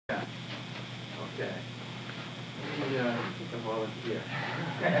Okay. Yeah, the volunteer.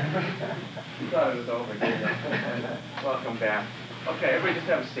 You thought it was over, didn't you? Welcome back. Okay, everybody just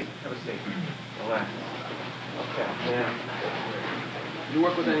have a seat. Have a seat. Relax. Okay, now. You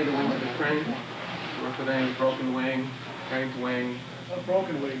work with any of the wings of the crane? You work with any broken wing, crane's wing? A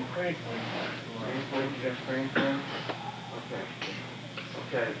broken wing, crane's wing. Crane's wing, you have crane's wing? Okay.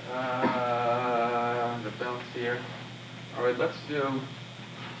 Okay, the belt's here. All right, let's do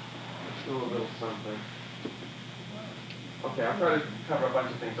a little something. Okay, I'll try to cover a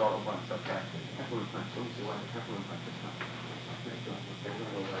bunch of things all at once. Okay. Peppermint punch. Let me see what peppermint punch is. Okay, we're going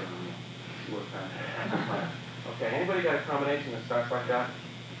to go right on you. Okay, anybody got a combination that starts like that?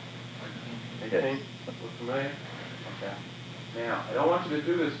 18? Look familiar? Okay. Now, I don't want you to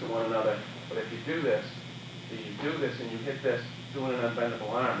do this to one another, but if you do this and you hit this, doing an unbendable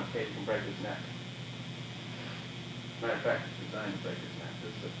arm, okay, you can break his neck. Matter of fact, it's designed to break his neck.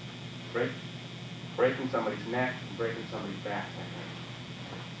 This is breaking somebody's neck and breaking somebody's back.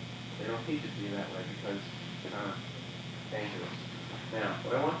 They don't teach it to you that way because it's kind of dangerous. Now,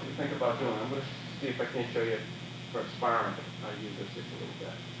 what I want you to think about doing, I'm going to see if I can show you for sparring how to use this just a little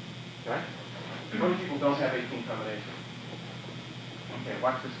bit. Okay? Most people don't have 18 combinations. Okay,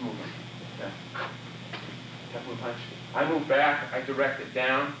 watch this movement. Okay. Peppermint punch. I move back, I direct it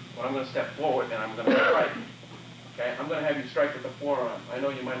down. When I'm going to step forward, and I'm going to strike. Okay, I'm going to have you strike with the forearm. I know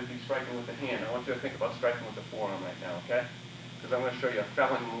you might be striking with the hand. I want you to think about striking with the forearm right now, okay? Because I'm going to show you a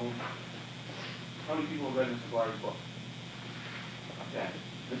felon move. How many people have read Mr. Blardy's book? Okay,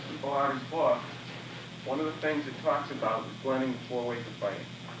 Mr. Blardy's book, one of the things it talks about is blending the 4 ways of fighting.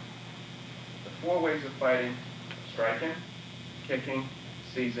 The 4 ways of fighting: striking, kicking,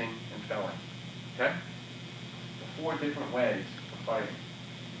 seizing, and felling. Okay? The 4 different ways of fighting.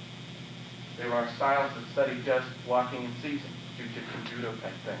 There are styles that study just blocking and seizing, jiu-jitsu, judo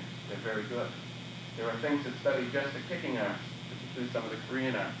type things. They're very good. There are things that study just the kicking arts, particularly some of the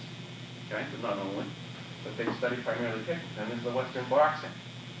Korean arts. Okay, but not only, but they study primarily kicking. Then there's the Western boxing.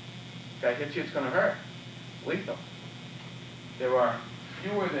 Guy hits you, it's going to hurt. Lethal. There are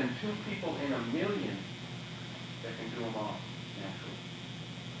fewer than 2 people in a million that can do them all, naturally.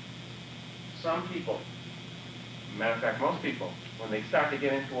 Some people, matter of fact, most people, when they start to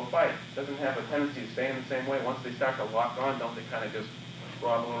get into a fight, doesn't have a tendency to stay in the same way. Once they start to lock on, don't they kind of just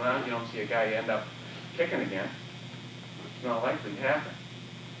wobble around? You don't see a guy end up kicking again. It's not likely to happen.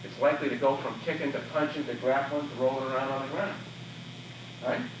 It's likely to go from kicking to punching to grappling to rolling around on the ground.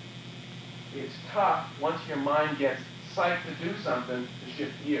 Right? It's tough once your mind gets psyched to do something to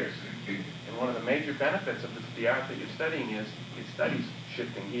shift gears. And one of the major benefits of the art that you're studying is it studies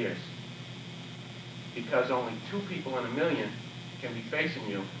shifting gears. Because only 2 people in a million can be facing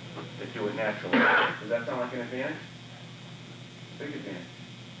you that do it naturally. Does that sound like an advantage? Big advantage.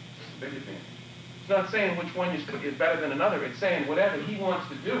 Big advantage. It's not saying which one is better than another. It's saying whatever he wants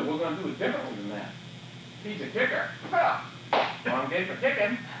to do, we're going to do it differently than that. If he's a kicker, well, long day for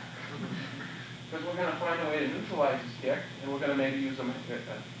kicking. Because we're going to find a way to neutralize his kick, and we're going to maybe use a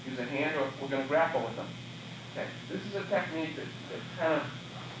hand, or we're going to grapple with him. Okay. This is a technique that kind of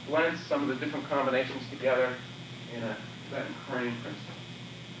blends some of the different combinations together in a Tibetan crane principle.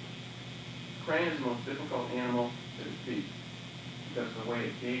 Crane is the most difficult animal that is beat because of the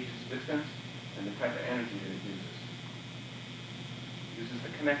way it gauges distance and the type of energy that it uses. It uses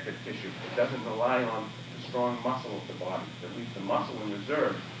the connective tissue. It doesn't rely on the strong muscle of the body. It leaves the muscle in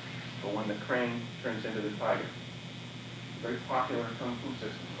reserve for when the crane turns into the tiger. A very popular kung fu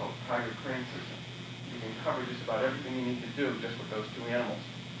system called tiger crane system. You can cover just about everything you need to do just with those 2 animals.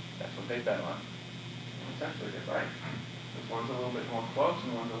 That's what they bet on. And essentially, they're right. Because one's a little bit more close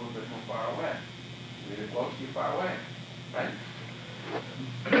and one's a little bit more far away. You're either close or you're far away. Right?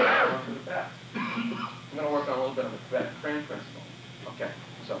 Work for the best. I'm going to work on a little bit of the Tibetan crane principle. Okay,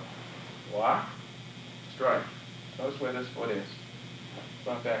 so block, strike. Notice where this foot is. It's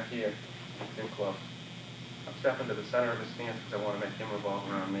not back here. It's in close. I'm stepping to the center of his stance because I want to make him revolve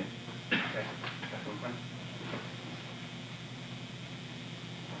around me. Okay, that's one point.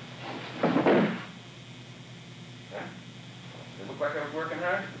 Okay. Does it look like I was working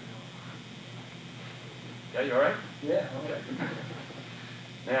hard? Yeah, you all right? Yeah. Okay.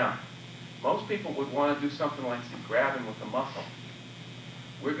 Now, most people would want to do something like, see, grabbing with the muscle.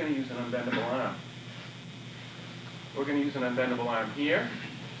 We're going to use an unbendable arm. We're going to use an unbendable arm here.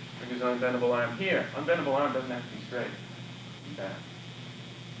 We're going to use an unbendable arm here. Unbendable arm doesn't have to be straight. Back.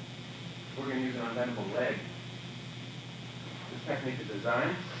 We're going to use an unbendable leg. This technique is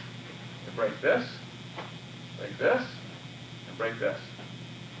designed to break this, and break this.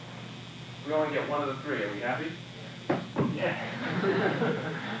 We only get one of the 3. Are we happy? Yeah.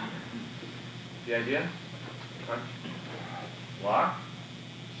 If The idea? Punch, lock,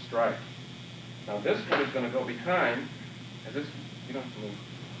 strike. Now this foot is going to go behind, as this, you don't move,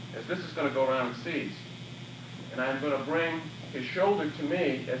 as this is going to go around and seize. And I'm going to bring his shoulder to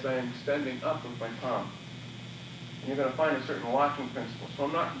me as I am extending up with my palm. And you're going to find a certain locking principle. So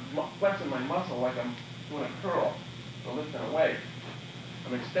I'm not flexing my muscle like I'm doing a curl or lifting away.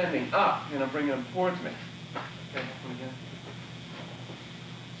 I'm extending up and I'm bringing him towards me. Okay, come again.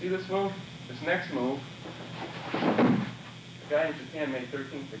 See this move? This next move, the guy in Japan made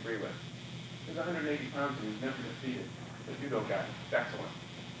 13th degree with. He was 180 pounds and he was never defeated. The judo guy, excellent.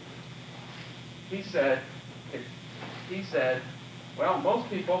 He said, well, most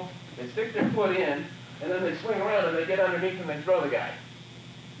people, they stick their foot in, and then they swing around and they get underneath and they throw the guy.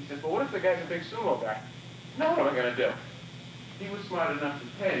 He says, well, what if the guy's a big sumo guy? No, what am I going to do? He was smart enough to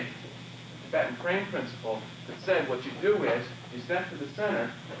take the Tibetan crane principle that said what you do is you step to the center,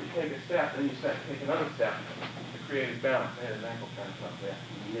 you take a step, and then you take another step to create his balance. I had his ankle kind of up there,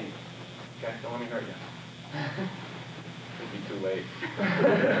 knee. Okay, don't let me hurt you. It'll be too late.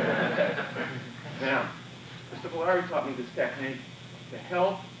 Now, Mr. Valari taught me this technique to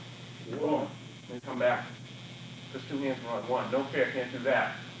help, boom, and come back. Just two hands are on one. No fair, can't do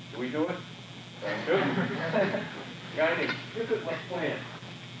that. Do we do it? Do it. A guy named Pipit LaPlante, a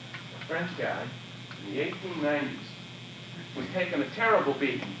French guy, in the 1890s, was taking a terrible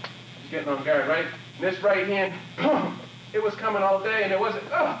beating. He's getting on guard, right? And this right hand, boom, it was coming all day, and there wasn't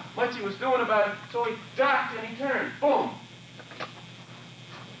much he was doing about it, so he ducked and he turned, boom.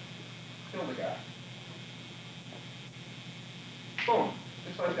 Killed the guy. Boom,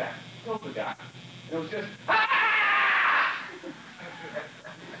 just like that. Killed the guy. And it was just,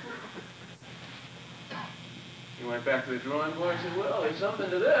 He went back to the drawing board and said, well, there's something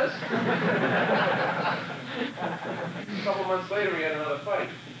to this. A couple months later, he had another fight.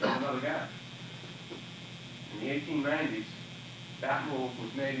 He killed another guy. In the 1890s, that move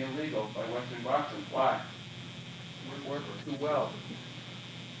was made illegal by Western boxing. Why? It worked too well.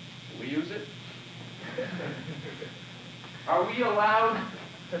 Do we use it? Are we allowed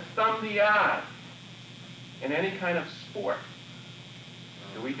to thumb the eye in any kind of sport?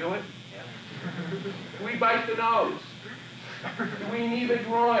 Do we do it? Do we bite the nose? Do we knee the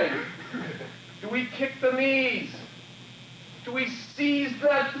groin? Do we kick the knees? Do we seize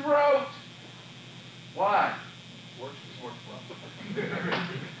the throat? Why? Works well.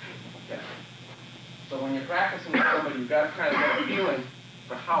 Okay. So when you're practicing with somebody, you've got to kind of get a feeling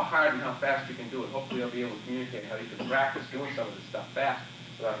for how hard and how fast you can do it. Hopefully they'll be able to communicate how you can practice doing some of this stuff fast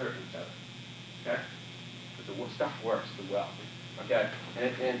without hurting each other. Okay? Because the stuff works too well. Okay?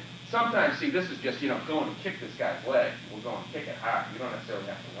 And sometimes, see, this is just, go and kick this guy's leg. We'll go and kick it hard. You don't necessarily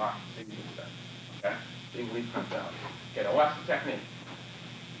have to lock and see this stuff. Okay? Being leap comes out. Okay, now watch the technique.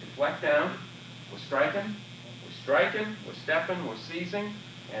 Deflect down. We're striking, we're stepping, we're seizing,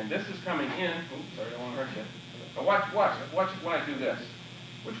 and this is coming in. Oops, sorry, I don't want to hurt you. Now watch when I do this.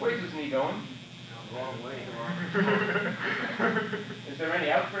 Which way is his knee going? The wrong way. Is there any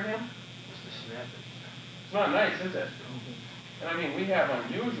out for him? Just to snap it. It's not nice, is it? And I mean, we have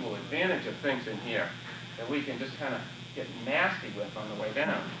unusual advantage of things in here that we can just kind of get nasty with on the way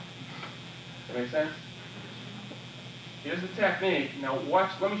down. Does that make sense? Here's the technique. Now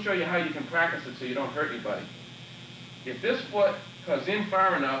watch, let me show you how you can practice it so you don't hurt anybody. If this foot comes in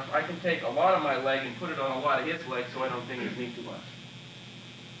far enough, I can take a lot of my leg and put it on a lot of his leg so I don't ding his knee too much.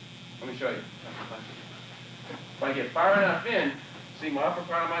 Let me show you. If I get far enough in, see my upper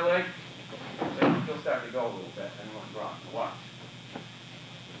part of my leg? He'll start to go a little bit and he won't drop. Watch.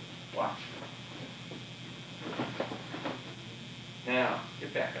 Watch. Now,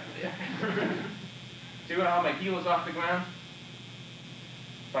 get back up there. See how my heel is off the ground?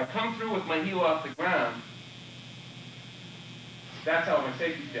 If I come through with my heel off the ground, that's how my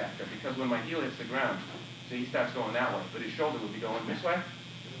safety jacker, because when my heel hits the ground, see, he starts going that way, but his shoulder would be going this way.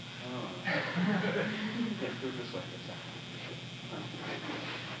 Oh. Yeah, do it this way.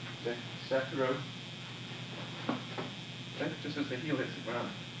 See? Step through. See? Just as the heel hits the ground.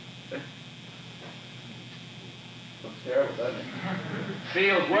 See? Looks terrible, doesn't it?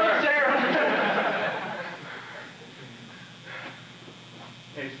 Feels worse.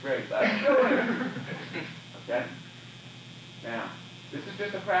 Tastes great. Let's do it. Okay? Now, this is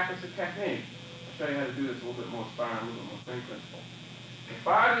just a practice of technique. I'll show you how to do this a little bit more sparring, a little bit more swing principle. The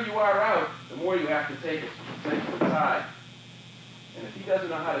farther you are out, the more you have to take it to the side. And if he doesn't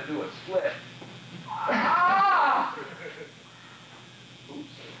know how to do a split,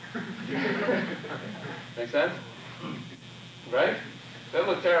 oops. Make sense? Right? That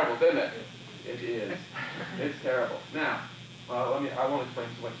looks terrible, doesn't it? It is. It's terrible. Now, I won't explain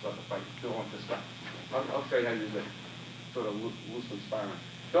too much about the fight. Don't want this stuff. I'll show you how to use it, sort of loosely sparring.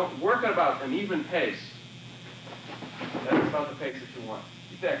 Don't work at about an even pace. That's about the pace that you want.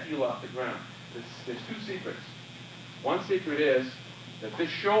 Keep that heel off the ground. There's two secrets. One secret is that this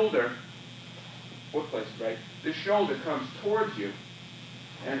shoulder, foot place, right? This shoulder comes towards you,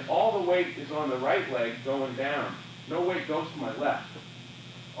 and all the weight is on the right leg going down. No weight goes to my left.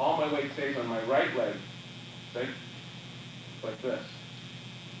 All my weight stays on my right leg. See? Like this.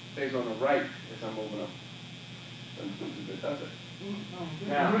 Stays on the right as I'm moving up. Doesn't do too good, does it?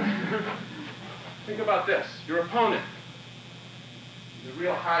 Now, think about this. Your opponent. He's a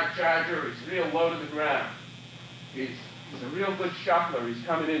real hard charger. He's real low to the ground. He's a real good shuffler. He's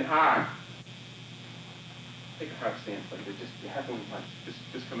coming in hard. Take a hard stance like this. You have to punch.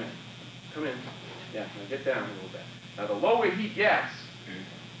 Just come in. Come in. Yeah, now get down a little bit. Now, the lower he gets,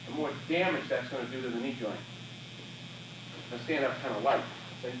 the more damage that's going to do to the knee joint. Now, stand up kind of light.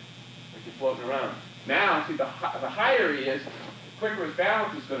 See? Like you're floating around. Now, see, the higher he is, the quicker his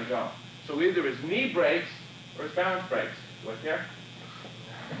balance is going to go. So either his knee breaks or his balance breaks. Look here.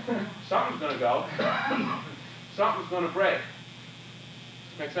 Something's going to go. Something's going to break.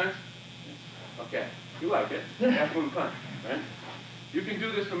 Make sense? Okay. You like it. That's one punch, right? You can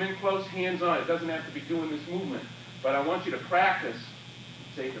do this from in close, hands-on. It doesn't have to be doing this movement. But I want you to practice,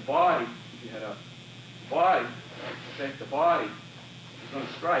 say, the body, if you head up, the body, say, the body is going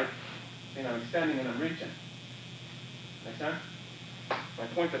to strike, and I'm extending and I'm reaching. Make sense? If I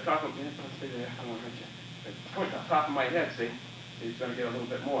point the top of, let's stay there, I don't want to hurt you. If I point the top of my head, see it's going to get a little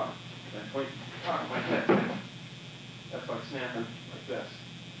bit more. If I point the top of my head, that's like snapping like this.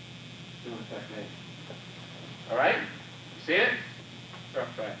 Doing a technique. All right? You see it? Try.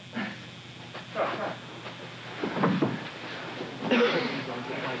 Try.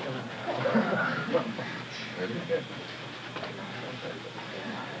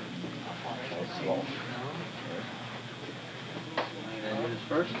 Slow. And this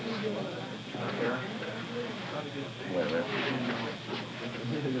first. Wait.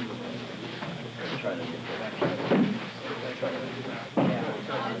 Try to get that. Try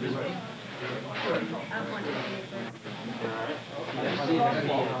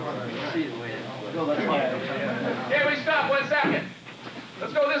Here we stop 1 second.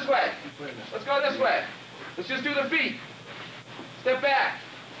 Let's go this way. Let's just do the feet. Step back.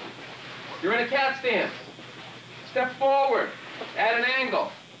 You're in a cat stance. Step forward. At an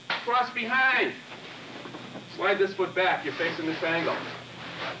angle. Cross behind. Slide this foot back. You're facing this angle.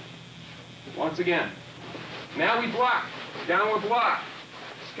 Once again. Now we block. Downward block.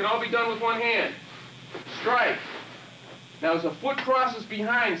 This can all be done with one hand. Strike. Now as the foot crosses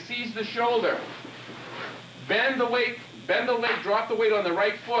behind, seize the shoulder. Bend the leg, drop the weight on the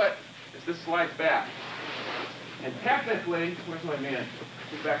right foot as this slides back. And technically, where's my man?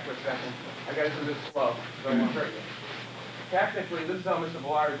 Get back for a second. I gotta do this slow, so I won't hurt you. Technically, this is how Mr.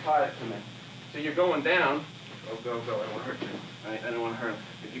 Valari taught it to me. So you're going down. Go. I don't want to hurt you. I don't want to hurt him.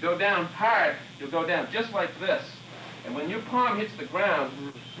 If you go down hard, you'll go down just like this. And when your palm hits the ground,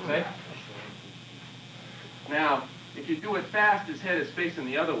 see? Now, if you do it fast, his head is facing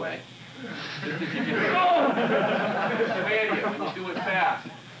the other way. Just if you get when you do it fast,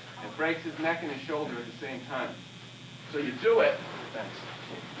 it breaks his neck and his shoulder at the same time. So you do it. Thanks.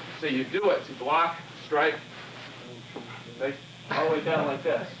 So you do it. So block, strike, see? All the way down like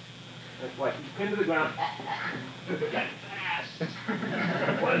this. That's like you pin to the ground. Get fast.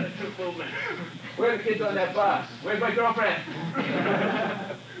 What is the troop movement? Where are the kids on that bus? Where's my girlfriend?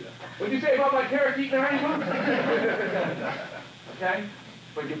 What'd you say about my parakeet and honeymoon? Okay?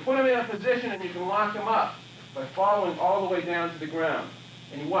 But you put them in a position and you can lock them up by following all the way down to the ground.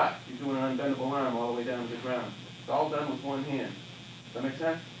 And what? You're doing an unbendable arm all the way down to the ground. It's all done with one hand. Does that make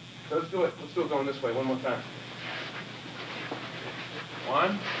sense? So let's do it. Let's do it going this way one more time.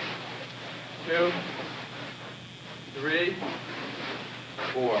 1, 2, 3,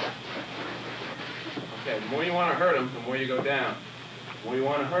 4. Okay, the more you want to hurt him, the more you go down. The more you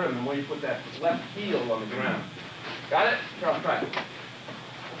want to hurt him, the more you put that left heel on the ground. Got it? Try.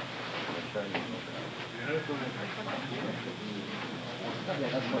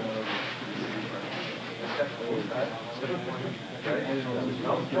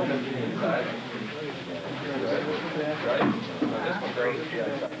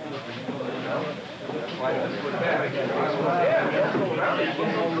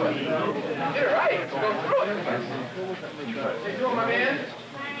 You're right. Go through it. Hey, through it, my man.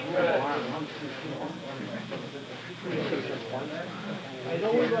 Good.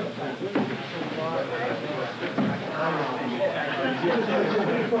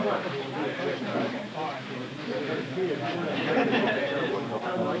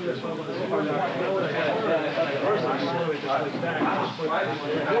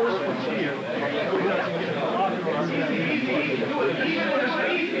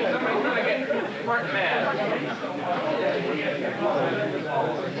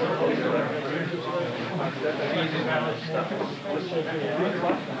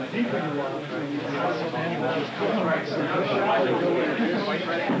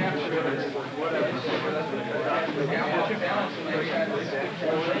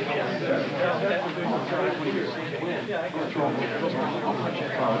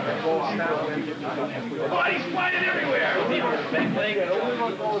 Body's flying everywhere. Big leg.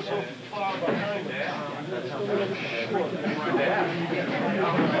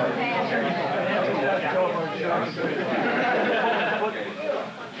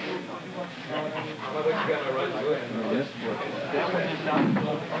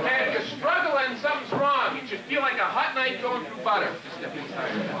 Hey, if you're struggling, something's wrong. You should feel like a hot knife going through butter. Just step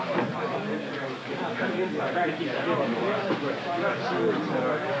inside.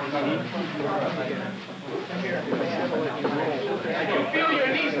 You feel your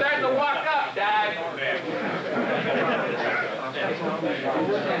knees starting to walk up, Dad.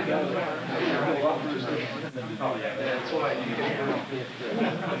 Oh, yeah, that's why you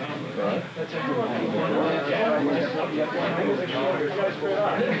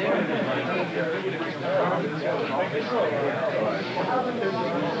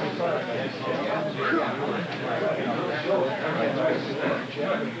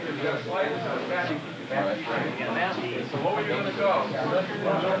So what were you going to go?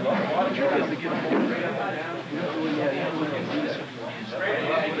 The trick is to get them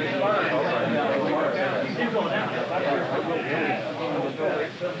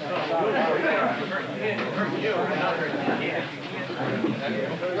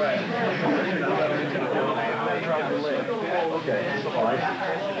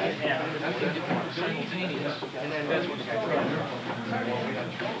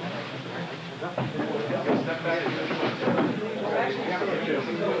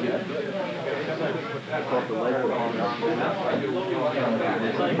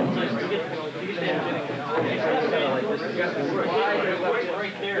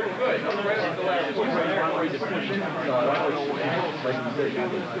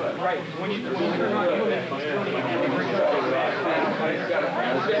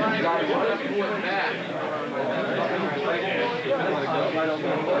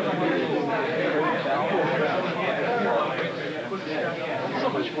so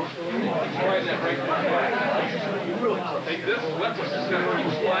much more. Take this, let's just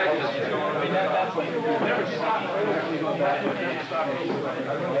flag this. Never stop.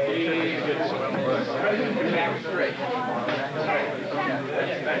 Back straight.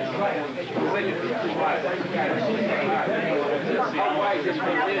 How wide this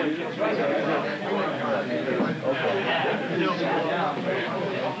one is?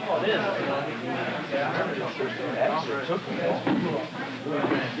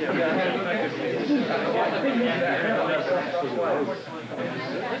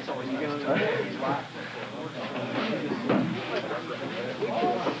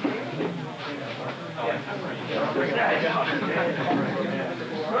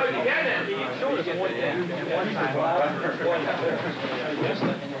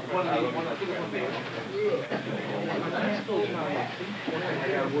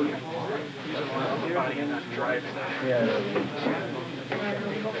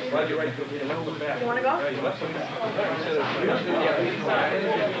 You want to go?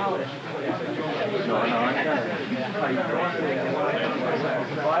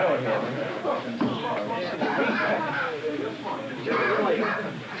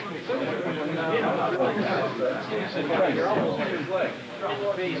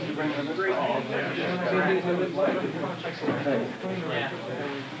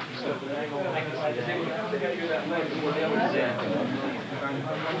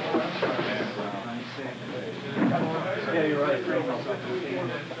 Yeah, you're right.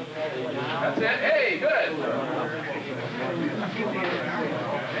 That's it. Hey, good.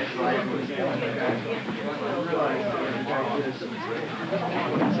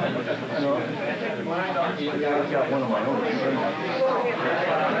 I've got one of my own.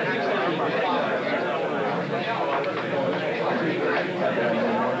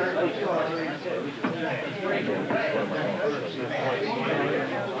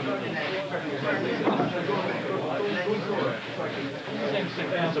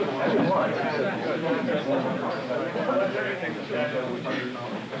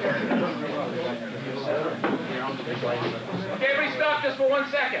 Okay, everybody stop just for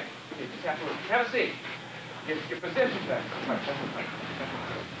 1 second. Have a seat. Your position back.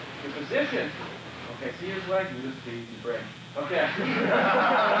 Your position. Okay, see his leg? You just easy break. Okay.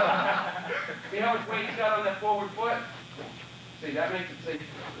 See how much weight he's got on that forward foot? See, that makes it, see,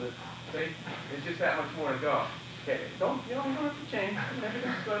 it's just that much more to go. Okay, you don't have to change.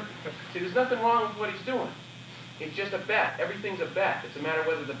 Everything's good. See, there's nothing wrong with what he's doing. It's just a bet. Everything's a bet. It's a matter of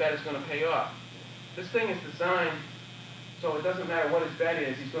whether the bet is going to pay off. This thing is designed so it doesn't matter what his bet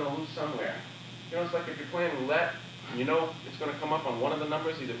is, he's going to lose somewhere. You know, it's like if you're playing roulette, and you know it's going to come up on one of the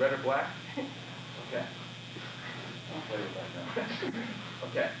numbers, either red or black. Okay. Don't play with that now.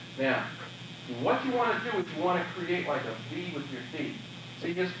 Okay. Now, what you want to do is you want to create like a V with your feet.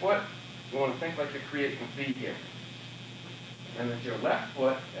 See his foot? You want to think like you're creating a V here. And that your left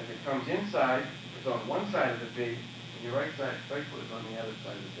foot, as it comes inside, is on one side of the V, and your right foot is on the other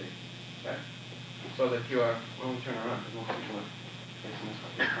side of the V. Okay? So that you are, well, we turn around, because most people are facing this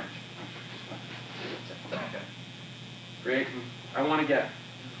way. Punch. Okay. Great. I want to get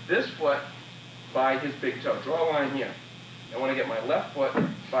this foot by his big toe. Draw a line here. I want to get my left foot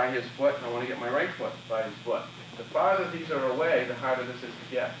by his foot, and I want to get my right foot by his foot. The farther these are away, the harder this is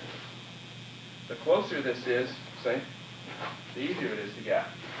to get. The closer this is, see, the easier it is to get.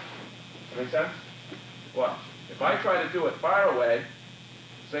 Does that make sense? Watch. If I try to do it far away,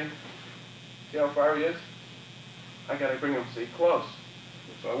 see how far he is? I got to bring him, see, close.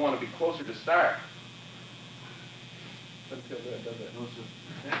 So I want to be closer to start. Doesn't feel good, does it?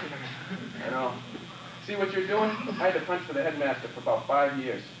 I know. See what you're doing? I had to punch for the headmaster for about 5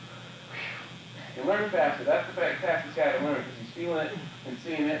 years. You learn faster. That's the fastest guy to learn because he's feeling it and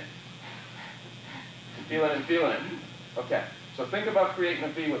seeing it. And feeling it and feeling it. Okay. So think about creating a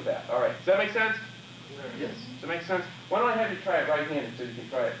V with that. All right. Does that make sense? Yes. Does that make sense? Why don't I have you try it right-handed so you can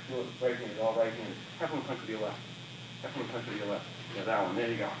try it, do it right-handed, all right-handed. Have him punch with your left. Have him punch with your left. Yeah, that one. There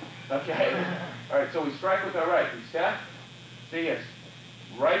you go. Okay. All right. So we strike with our right. We step. See, it's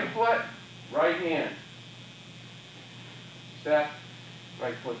right foot, right hand. Step,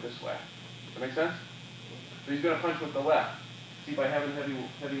 right foot this way. Does that make sense? So he's going to punch with the left. See, by having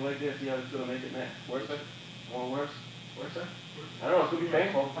heavy leg there, see how it's going to make it next. Worse it? More worse? Worse it? I don't know, it's going to be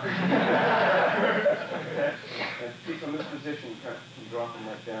painful. Okay. And see, from this position, you kind of can drop him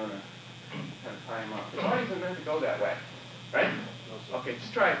right down and kind of tie him up. The body isn't meant to go that way. Right? Okay,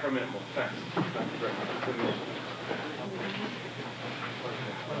 just try it for a minute more. Thanks. Thank you very much. Good news.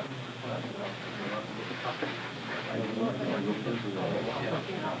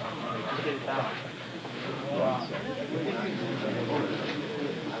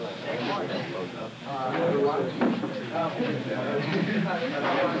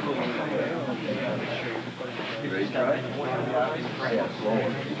 You ready to try? Yeah, slower.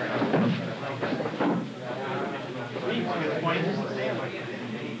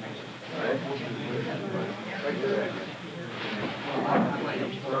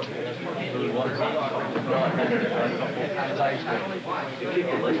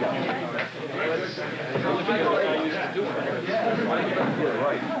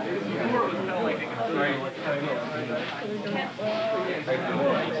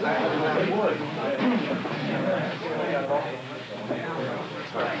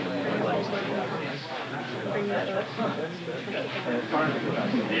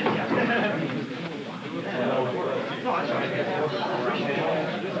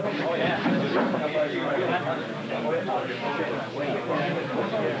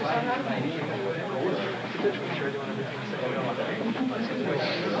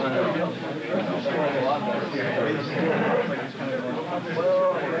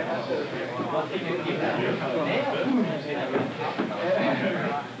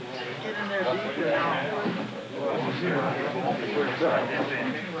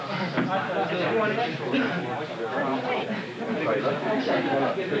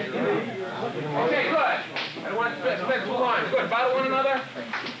 Okay, good. I don't want to spend too long. Good. Bottle one another.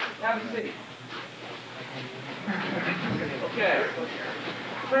 Have a seat. Okay.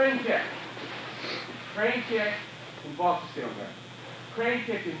 Crane kick. Crane kick involves, stay on there. Crane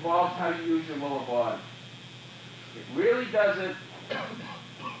kick involves how you use your lower body. It really doesn't.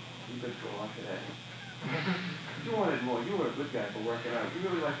 You could go on today. You wanted more. You were a good guy for working out. You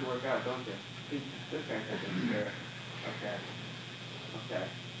really like to work out, don't you? This guy doesn't care. Okay. Okay.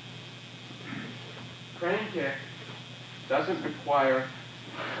 Crane kick doesn't require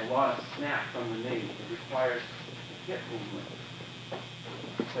a lot of snap from the knee. It requires hip movement.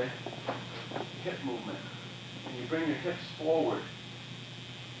 Okay? Hip movement. And you bring your hips forward.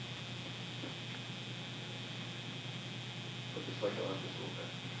 Put this leg on just a little bit.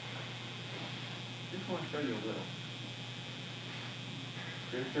 Just want to show you a little.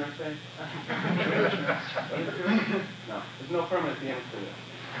 Your insurance thing? No, there's no permanent damage to this.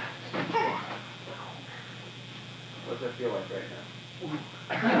 What does that feel like right now?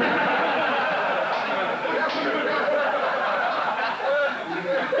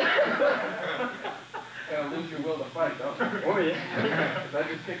 Gotta lose your will to fight, don't you? Oh, yeah. Because I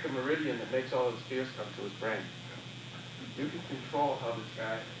just kicked the meridian that makes all his fears come to his brain. You can control how this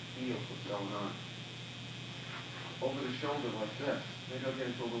guy feels what's going on. Over the shoulder like this. Maybe I'll get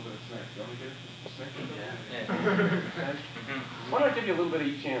into a little bit of snake. You want me to get into some snake? Yeah. Why don't I give you a little bit of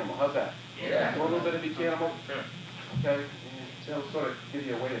each animal? How's that? Yeah. You want a little bit of each animal? Sure. Okay? It'll sort of give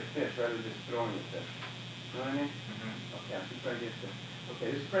you a way to fish rather than just throwing a fish. You know what I mean? Okay, I'm just trying to get to. Okay,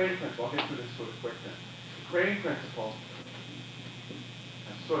 this is crane principle. I'll get through this sort of quick then. Crane principle.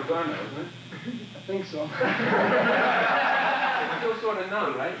 That's sort of gone now, isn't it? I think so. It's still sort of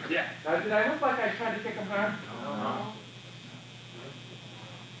numb, right? Yeah. Now, did I look like I tried to kick him hard? No.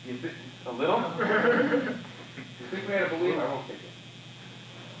 You think a little? You think me to believe I won't kick you?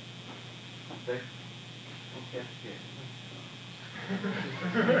 Okay. Okay. Yeah.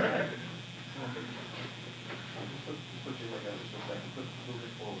 Just put your leg out just for a second. Move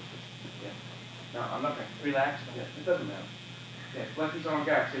it forward. Yeah. Now, I'm not going to relax. Yeah, it doesn't matter. Yeah, let his arm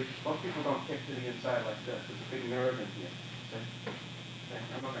back. See, most people don't kick to the inside like this. There's a big nerve in here. See? Okay.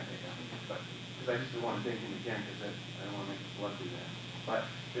 I'm not going to take that. But, because I just don't want to ding him again because I don't want to make his blood do that. But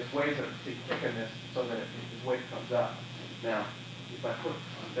there's ways of kicking this so that his weight comes up. Now, if I put a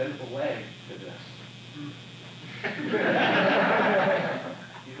bendable leg to this, you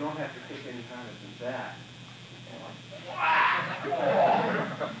don't have to kick any harder than that. And like,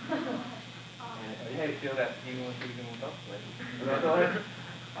 and hey, feel that even when you move up, right?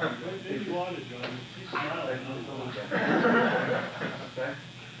 If you want it, John, he's smiling. Okay?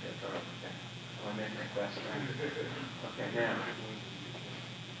 Yeah, it's all right. Okay. I'll make my best. Okay, now.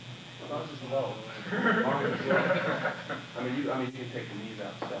 This is low. I mean, you can take the knees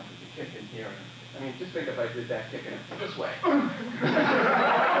out and stuff, but you kick in here. I mean, just think if I did that kicking it this way. I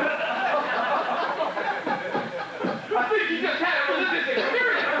think you just had a religious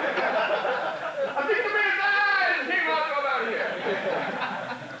experience. I think the man's eyes came out about here.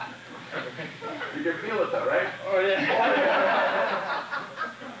 You can feel it though, right? Oh, yeah.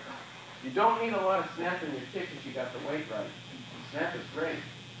 You don't need a lot of snap in your kick if you got the weight right. Snap is great.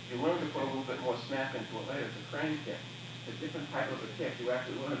 You learn to put a little bit more snap into it later. It's a crane kick. It's a different type of a kick. You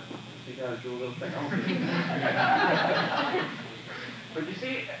actually learn it. So you got to do a little thing. But you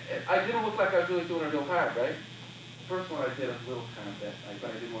see, I didn't look like I was really doing it real hard, right? The first one I did a little kind of bit, but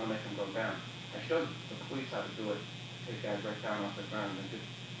I didn't want to make them go down. I showed the police how to do it. Take guys right down off the ground and just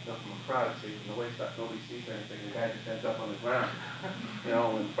from a crowd, see, from the waist up, nobody sees anything. The guy just ends up on the ground. You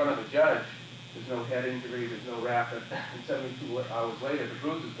know, in front of the judge. There's no head injury, there's no rapid, and 72 hours later, the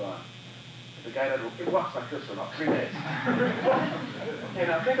bruise is gone. The guy doesn't, he walks like this for about 3 days. Okay,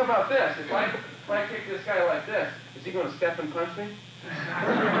 now think about this. If I kick this guy like this, is he going to step and punch me?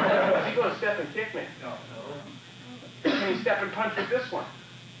 Is he going to step and kick me? No. Can he step and punch with this one?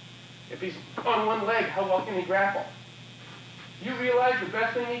 If he's on one leg, how well can he grapple? You realize the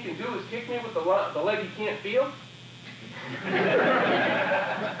best thing he can do is kick me with the leg he can't feel?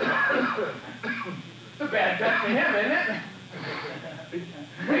 It's a bad bet for him, isn't it?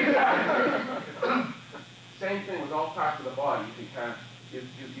 Same thing with all parts of the body. You can kind of,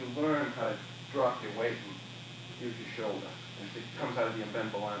 you learn how to drop your weight and use your shoulder. And it comes out of the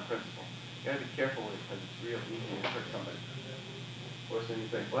unbendable arm principle. You gotta be careful with it because it's real easy to hurt somebody. Worse than you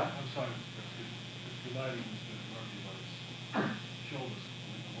think. What? I'm sorry, it's dividing Mr. Murphy about his shoulders.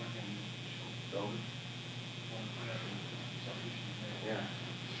 We're working on his shoulders. Yeah,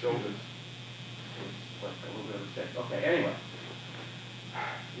 shoulders. It's like a little bit of a shake. Okay, anyway.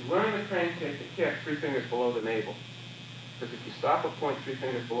 You learn the crane kick to kick 3 fingers below the navel. Because if you stop a point 3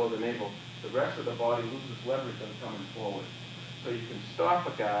 fingers below the navel, the rest of the body loses leverage on coming forward. So you can stop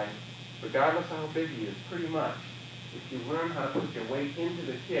a guy, regardless of how big he is, pretty much. If you learn how to put your weight into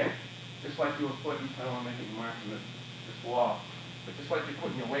the kick, just like you were putting, I don't want to make any mark from this wall, but just like you're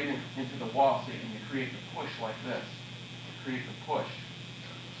putting your weight into the wall, see, and you create the push like this. You create the push.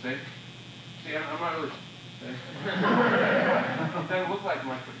 See? See, I'm not really... See? It doesn't look like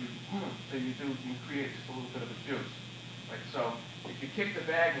much, but you create just a little bit of a juice. Like so, if you kick the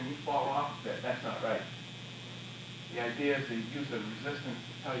bag and you fall off a bit, that's not right. The idea is to use the resistance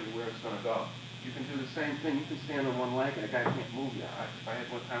to tell you where it's going to go. You can do the same thing. You can stand on one leg and a guy can't move you. If I had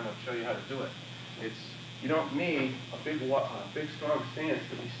more time, I'd show you how to do it. You don't need a big strong stance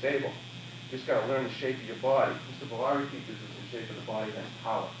to be stable. You just got to learn the shape of your body. Mr. Bellari teaches us the shape of the body, that's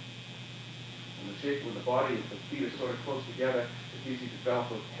power. And the shape of the body, if the feet are sort of close together, it's easy to develop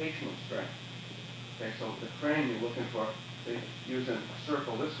rotational strength. Okay, so the crane you're looking for, say, using a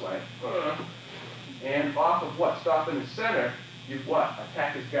circle this way. And off of what? Stop in the center, you what?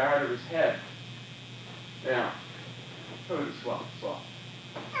 Attack his guard or his head. Now, slow.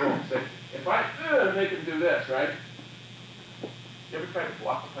 Boom. Say, if I make him do this, right? You ever try to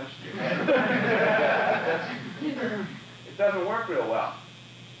block a punch to your head? It doesn't work real well.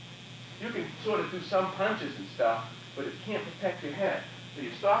 You can sort of do some punches and stuff, but it can't protect your head. So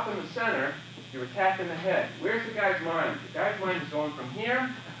you stop in the center, you're attacking the head. Where's the guy's mind? The guy's mind is going from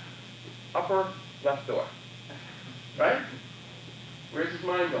here, upper left door. Right? Where's his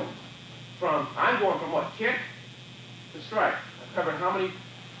mind going? I'm going from what? Kick to strike. I've covered how many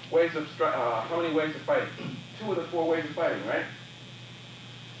ways of fighting? 2 of the 4 ways of fighting, right?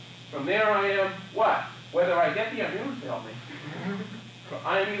 From there I am what? Whether I get the arm, you have to help me.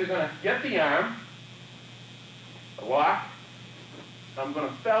 I am either going to get the arm, lock, I'm going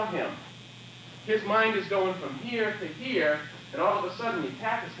to fell him. His mind is going from here to here, and all of a sudden the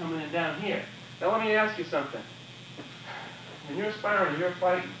attack is coming in down here. Now let me ask you something. When you're sparring, you're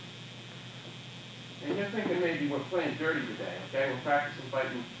fighting, and you're thinking maybe we're playing dirty today, okay? We're practicing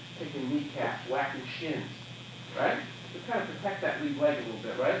fighting, taking kneecaps, whacking shins, right? You kind of protect that lead leg a little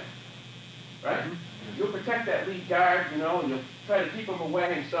bit, right? Right? You'll protect that lead guard, you know, and you'll try to keep him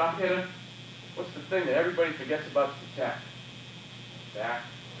away and soft hit him. What's the thing that everybody forgets about to protect? Back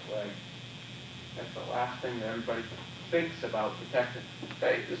leg. That's the last thing that everybody thinks about protecting.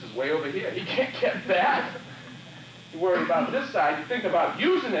 Hey, this is way over here. He can't get that. You worry about this side. You think about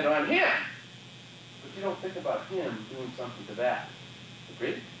using it on him. But you don't think about him doing something to that.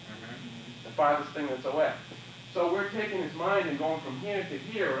 Agreed? Mm-hmm. The farthest thing that's away. So we're taking his mind and going from here to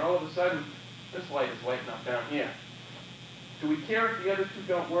here, and all of a sudden, this light is lighting up down here. Do we care if the other 2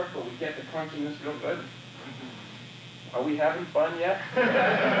 don't work, but we get to crunching this real good? Are we having fun yet?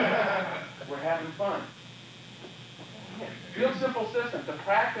 We're having fun. Real simple system to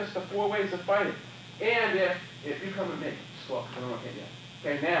practice the 4 ways of fighting. And if you come at me, slow, I don't want to hit you.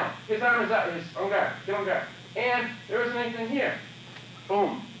 Okay, now, his arm is up, he's on guard, get on guard. And there isn't anything here.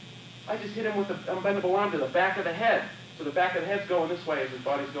 Boom. I just hit him with the unbendable arm to the back of the head. So the back of the head's going this way as his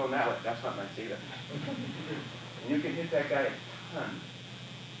body's going that way. That's not nice either. And you can hit that guy a ton.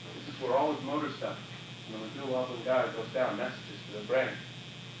 This is where all his motor stuff, when the dual elbow guard goes down, messages to the brain.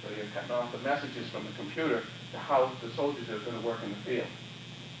 So you're cutting off the messages from the computer to how the soldiers are going to work in the field.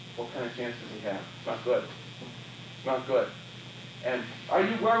 What kind of chance does he have? It's not good. It's not good. And are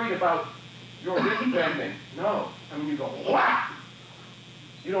you worried about your wrist bending? No. I mean, you go, whack!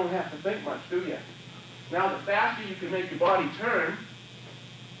 You don't have to think much, do you? Now, the faster you can make your body turn,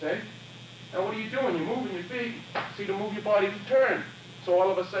 see? Now, what are you doing? You're moving your feet, see, to move your body to turn. So all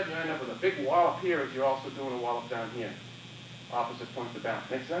of a sudden, you end up with a big wallop here as you're also doing a wallop down here. Opposite points of bounce.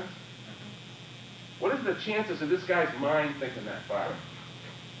 Make sense? What is the chances of this guy's mind thinking that far?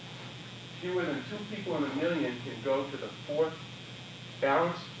 Fewer than 2 people in a million can go to the 4th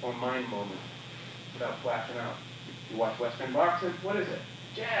balance or mind moment without flashing out. You watch Western boxing, what is it?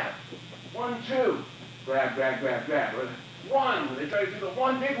 Jab. 1, 2. Grab, grab, grab, grab. Or 1, when they try to do the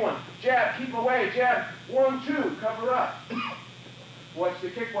 1 big one. Jab, keep away, jab. 1, 2, cover up. Watch the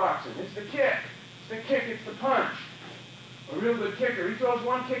kickboxing. It's the kick. It's the kick, it's the punch. A real good kicker, he throws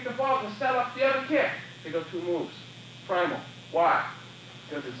 1 kick to fall to set up the other kick. They go 2 moves. Primal. Why?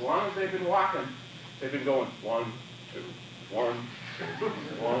 Because as long as they've been walking, they've been going 1, 2, 1, 2,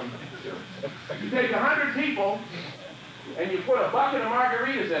 1, 2. You take 100 people, and you put a bucket of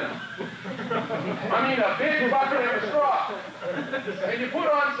margaritas in them. I mean, a big bucket and a straw. And you put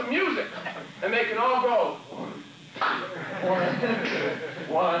on some music, and they can all go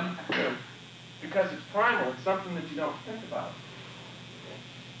 1, 2. Because it's primal, it's something that you don't think about.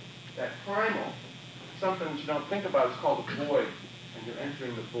 That primal, something that you don't think about, is called a void, and you're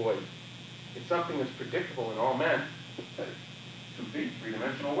entering the void. It's something that's predictable in all men. 2D,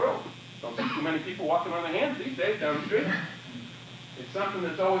 3-dimensional world. Don't see too many people walking on their hands these days down the street. It's something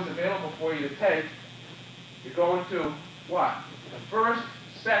that's always available for you to take. You're going to what? The 1st,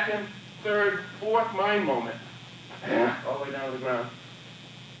 2nd, 3rd, 4th mind moment. All the way down to the ground.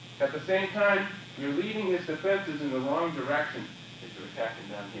 At the same time, you're leading his defenses in the wrong direction as you're attacking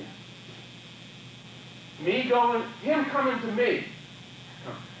down here. Him coming to me.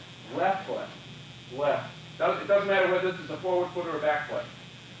 Left foot, left. It doesn't matter whether this is a forward foot or a back foot.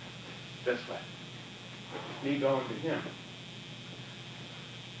 This way. Me going to him.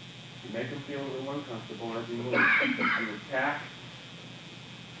 You make him feel a little uncomfortable as he moves. You attack,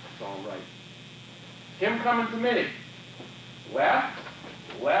 it's all right. Him coming to me. Left,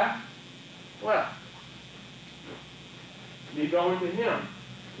 left, Well, you go into him.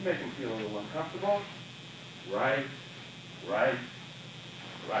 You make him feel a little uncomfortable. Right, right,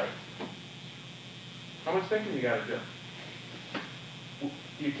 right. How much thinking you got to do?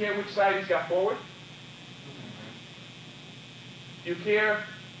 Do you care which side he's got forward? Do you care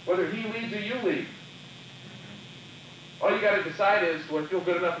whether he leads or you lead? All you got to decide is, do I feel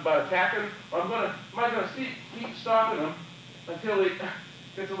good enough about attacking? Or am I going to keep stopping him until he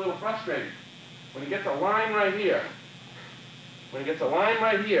gets a little frustrated? When he gets a line right here,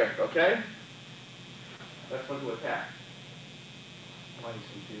 okay? That's when to attack. Why he's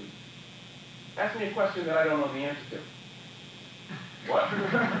confused. Ask me a question that I don't know the answer to. What?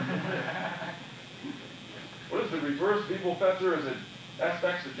 What is the reverse Bibelfetzer? Is it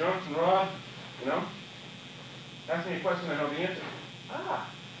aspects of Johnson Rod? You know? Ask me a question I know the answer to. Ah.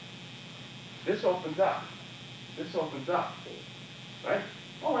 This opens up. Right?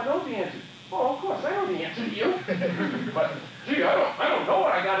 Oh, I know the answer. Oh, of course, I know the answer to you. But, gee, I don't know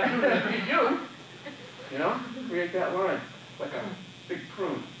what I got to do to beat you. You know? Create that line. Like a big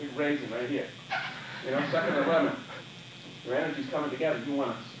prune, big raisin right here. You know, sucking the lemon. Your energy's coming together. You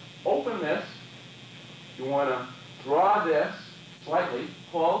want to open this. You want to draw this slightly,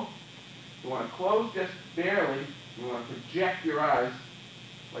 pull. You want to close just barely. You want to project your eyes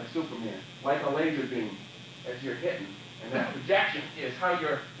like Superman, like a laser beam as you're hitting. And that projection is how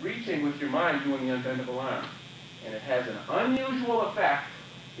you're reaching with your mind doing the unbendable arm. And it has an unusual effect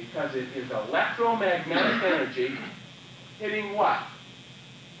because it is electromagnetic energy hitting what?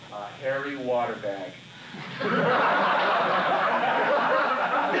 A hairy water bag.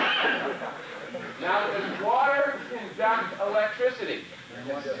 Now, does water conduct electricity?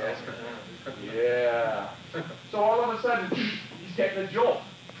 Yeah. So all of a sudden, he's getting a jolt.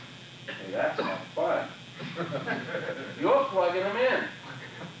 Hey, that's not fun. You're plugging him in.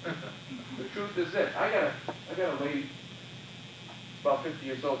 The truth is this. I got a lady, about 50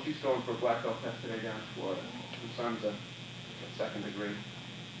 years old. She's going for a black belt test today down in Florida. Her son's a second degree.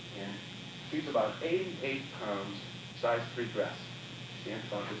 And she's about 88 pounds, size 3 dress. She stands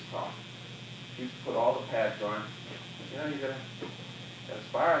about this tall. She's put all the pads on. You know, you gotta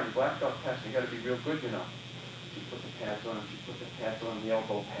spar on your black belt test. You gotta be real good, you know. She put the pads on. She put the pads on the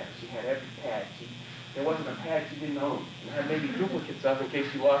elbow pads. She had every pad. There wasn't a pad she didn't own. And had maybe duplicates of in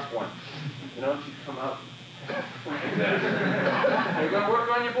case she lost one. You know, she'd come out. You're gonna work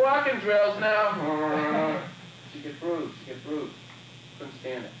on your blocking drills now. She'd get bruised. Couldn't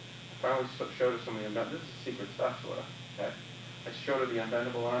stand it. I finally showed her some of the unbendable. This is secret stuff, sort of. Okay. I showed her the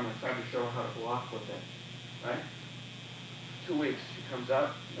unbendable arm and I tried to show her how to block with it. Right? 2 weeks, she comes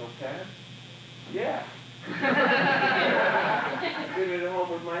out, no pads? Yeah. I did it at home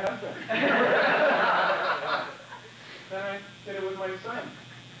with my husband. Then I did it with my son.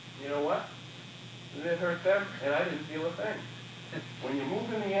 You know what? It didn't hurt them, and I didn't feel a thing. When you're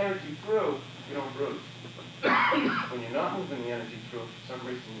moving the energy through, you don't bruise. When you're not moving the energy through, for some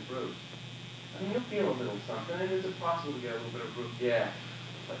reason you bruise. I mean, you feel a little something. It is possible to get a little bit of bruise. Yeah.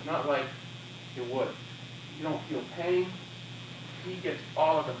 But not like you would. You don't feel pain. He gets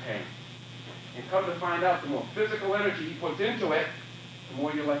all of the pain. And come to find out, the more physical energy he puts into it, the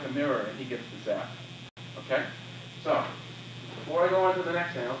more you're like a mirror and he gets the zap. Okay? So, before I go on to the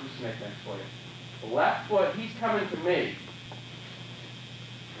next thing, I'll do snake next for you. The left foot, he's coming to me.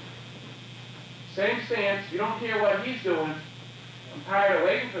 Same stance, you don't care what he's doing. I'm tired of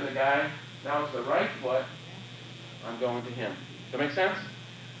waiting for the guy. Now it's the right foot. I'm going to him. Does that make sense?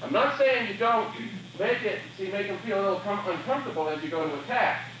 I'm not saying you don't make him feel a little uncomfortable as you go to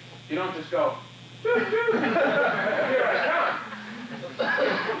attack. You don't just go, doo, doo, here I come.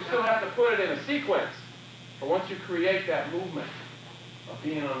 You still have to put it in a sequence. But once you create that movement of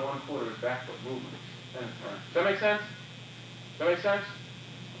being on one foot or his back foot movement, then it's fine. Does that make sense? Does that make sense?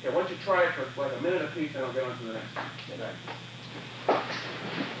 Okay, once you try it for like a minute apiece, then I'll get on to the next one.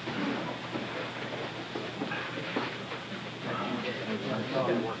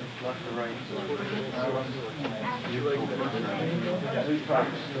 Okay. Left to right. You like that? Yeah, we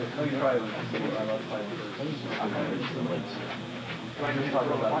practice. No, you try it. I love playing. I just talk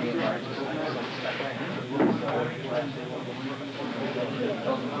about being right.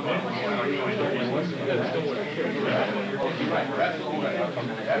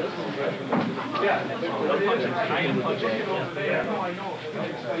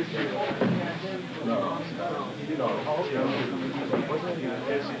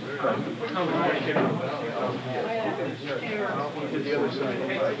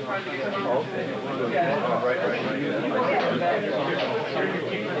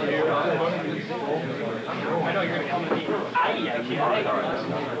 I know you're going to come to me. I can't.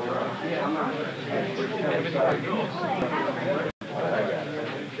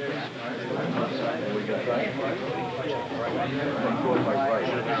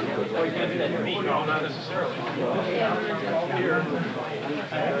 No, not necessarily.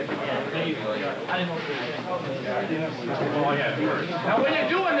 Now, when you're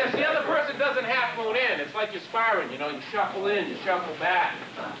doing this, the other person doesn't half moon in. It's like you're sparring, you know, you shuffle in, you shuffle back.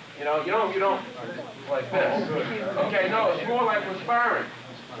 You know, you don't like this. Okay, no, it's more like we're sparring.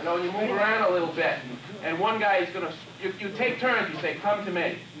 You know, you move around a little bit, and one guy is going to, you take turns, you say, come to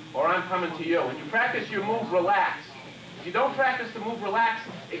me, or I'm coming to you. When you practice your move relaxed. If you don't practice the move relaxed,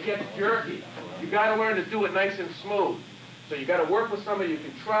 it gets jerky. You got to learn to do it nice and smooth. So you got to work with somebody you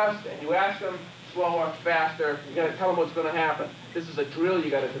can trust, and you ask them slower, faster. You got to tell them what's going to happen. This is a drill you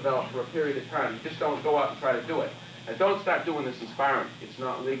got to develop for a period of time. You just don't go out and try to do it. And don't start doing this in sparring. It's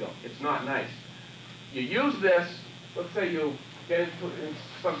not legal. It's not nice. You use this, let's say you get in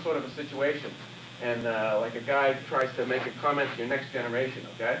some sort of a situation, and like a guy tries to make a comment to your next generation,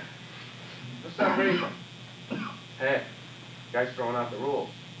 okay? For some reason, hey, guy's throwing out the rules,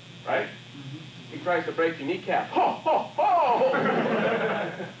 right? He tries to break your kneecap. Ho, ho, ho!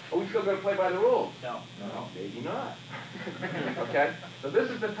 Are we still going to play by the rules? No. No, maybe not. Okay? So this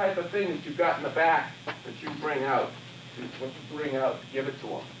is the type of thing that you've got in the back that you bring out. What you bring out, give it to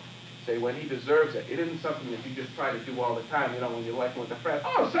him. Say when he deserves it. It isn't something that you just try to do all the time, you know, when you're like with a friend.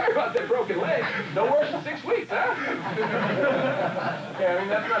 Oh, sorry about that broken leg. No worse than 6 weeks, huh? Okay, I mean,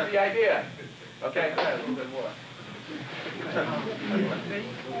 that's not the idea. Okay, go ahead, a little bit more.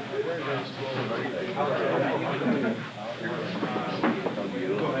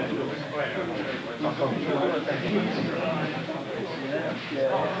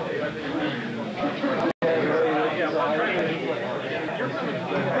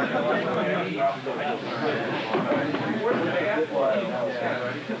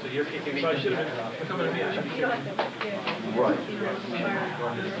 So you're kicking me. So I should have been coming to me. I should be kicking. Right.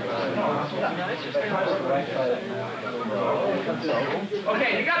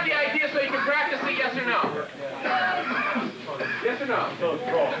 Okay, you got the idea so you can practice it, yes or no? Yes or no?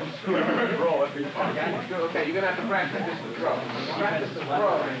 Roll every time. Okay, you're going to have to practice this with throw. Practice the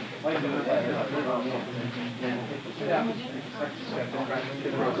throw.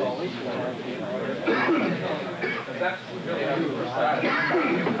 That's really how you start.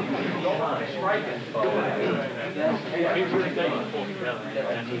 Don't strike it.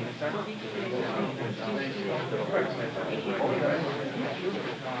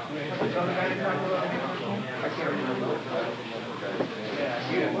 I can't remember.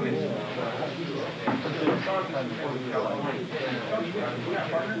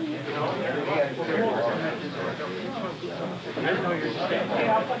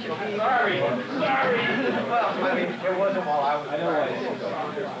 Sorry. Well, I mean, it wasn't while I was. I know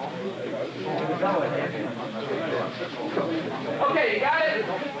Okay, you got it?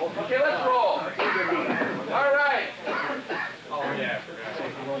 Okay, let's roll. All right. Oh, yeah.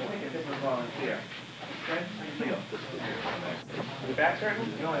 Here. Okay. Your back's hurting?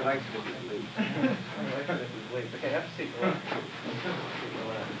 He only likes to be late. Okay, have a seat.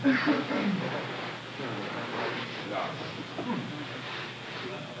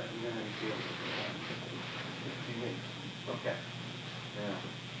 Okay. Now,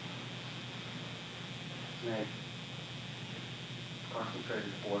 snake.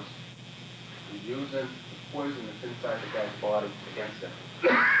 Concentrated force. We're using the poison that's inside the guy's body against him.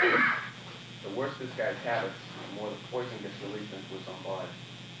 The worse this guy's habits, the more the poison gets released into his own body.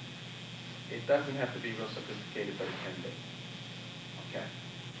 It doesn't have to be real sophisticated, but it can be. Okay.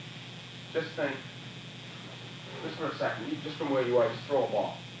 Just think, just for a second, just from where you are, just throw a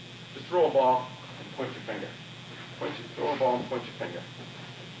ball. Just throw a ball and point your finger. Throw a ball and point your finger.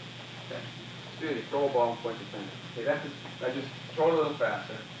 Okay. Seriously, throw a ball and point your finger. Okay, that's just throw it a little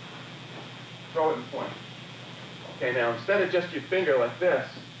faster. Throw it and point. Okay, now instead of just your finger like this,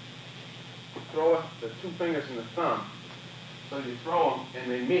 throw it, the two fingers and the thumb. So you throw them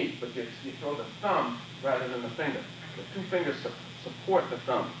and they meet, but you throw the thumb rather than the finger. The two fingers support the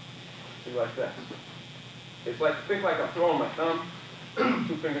thumb. See, like this. It's like, think like I'm throwing my thumb,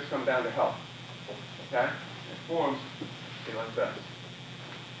 two fingers come down to help. Okay? It forms, see, like this.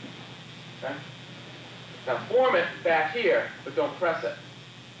 Okay? Now form it back here, but don't press it.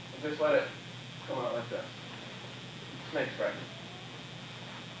 And just let it come out like this. Snake striking.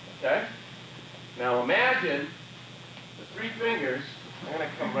 Okay? Now imagine the three fingers. I'm going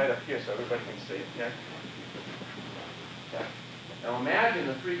to come right up here so everybody can see it, okay? Okay. Now imagine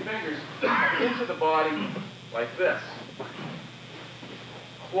the three fingers come into the body like this.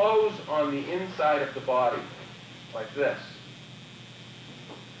 Close on the inside of the body like this.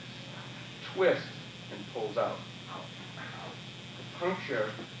 twists and pulls out. To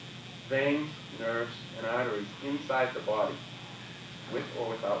puncture veins, nerves, and arteries inside the body, with or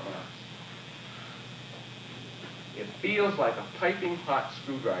without marks. It feels like a piping hot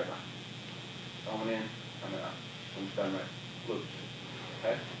screwdriver. Going in, coming out. When it's done right. Loose.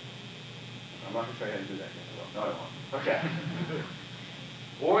 Okay? I'm not going to show you how to do that yet. No, I won't. Okay.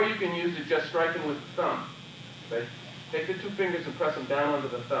 Or you can use it just striking with the thumb. Okay? Take the 2 fingers and press them down under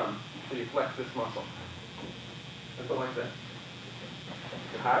the thumb until you flex this muscle. Just go like this.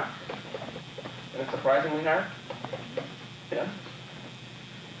 Is it hard? And it's surprisingly hard? Yeah?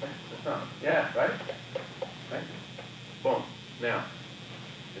 The thumb. Yeah, right? Right? Boom. Now,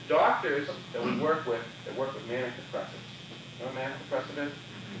 the doctors that we work with, they work with manic depressives. You know what manic depressive is?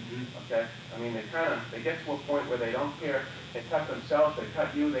 Okay? I mean, they get to a point where they don't care. They cut themselves, they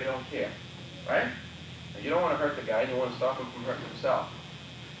cut you, they don't care. Right? Now, you don't want to hurt the guy, you want to stop him from hurting himself.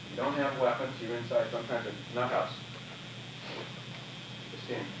 You don't have weapons, you're inside some kind of nut house.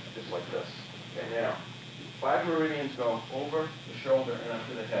 Just like this. Okay, now, 5 meridians go over the shoulder and up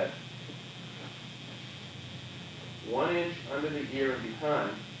to the head. 1 inch under the ear and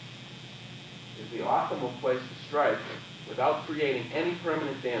behind is the optimal place to strike without creating any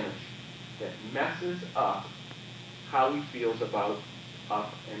permanent damage that messes up how he feels about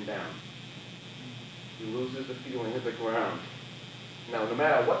up and down. He loses the feeling of the ground. Now, no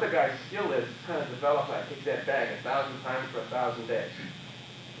matter what the guy's skill is, it's kind of developed like kick that bag 1,000 times for 1,000 days.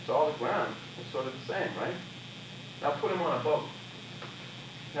 It's all the ground. It's sort of the same, right? Now put him on a boat.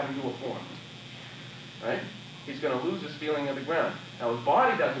 Have him do a form. Right? He's going to lose his feeling of the ground. Now his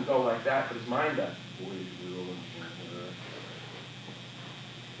body doesn't go like that, but his mind does.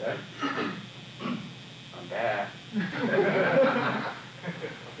 Okay? I'm back.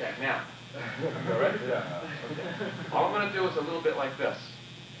 Okay, now. You all right? Yeah. Okay. All I'm going to do is a little bit like this.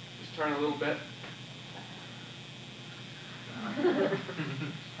 Just turn a little bit. How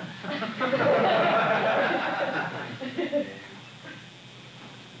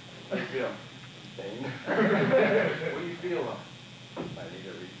do you feel? Pain? What do you feel though? I need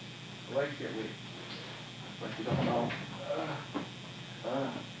to reach. The legs get weak. Like you don't know.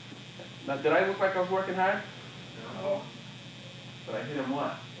 Now, did I look like I was working hard? No. But I hit him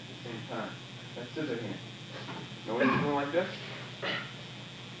what? At the same time. That's scissor hand. Know what he's doing like this?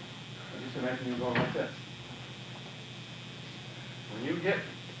 I just imagine you going like this. When you hit,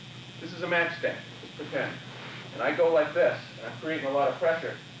 this is a matchstick, just pretend. And I go like this, and I'm creating a lot of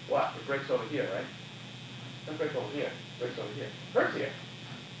pressure. What? It breaks over here, right? It breaks over here. It breaks over here. It hurts here.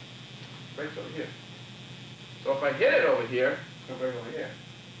 It breaks over here. So if I hit it over here, it's going to break over here.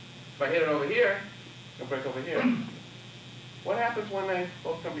 If I hit it over here, it's going to break over here. What happens when they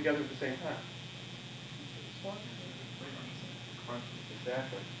both come together at the same time?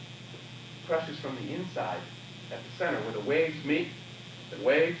 Exactly. Pressure's from the inside at the center where the waves meet. The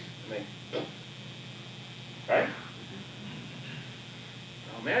waves, and they... Right?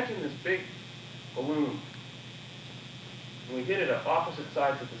 Now imagine this big balloon. And we hit it at opposite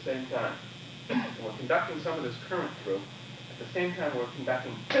sides at the same time. And we're conducting some of this current through. At the same time, we're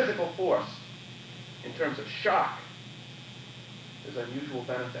conducting physical force in terms of shock. There's unusual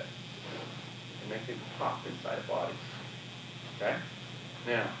benefit. It makes things pop inside of bodies. Okay?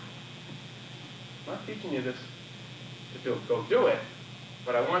 Now, I'm not teaching you this to go do it,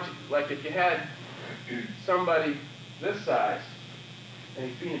 but I want you, like if you had somebody this size, and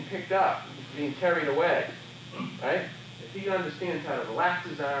he's being picked up, he's being carried away, right? If he understands how to relax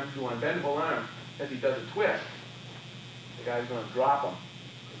his arms, do unbendable arms, as he does a twist, the guy's going to drop him,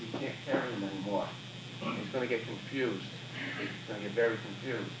 because he can't carry him anymore. He's going to get confused. He's going to get very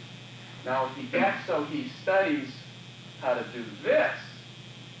confused. Now, if he gets so he studies how to do this,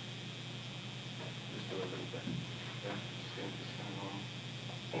 just do a little bit. Okay?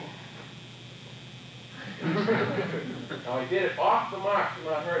 Now, I did it off the mark to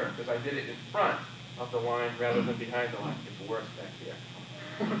not hurt him, because I did it in front of the line rather than behind the line. It's worse back here.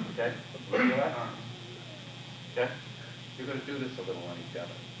 Okay? Look at that. Okay? You're going to do this a little on each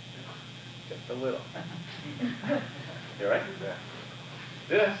other. Just a little. You all right?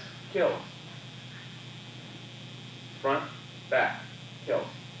 This kills. Front, back, kills.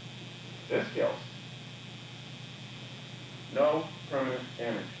 This kills. No permanent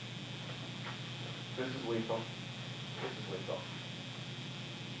damage. This is lethal. This is lethal.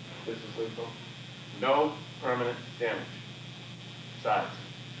 This is lethal. No permanent damage. Sides.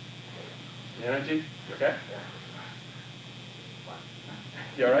 Energy? You okay? Yeah.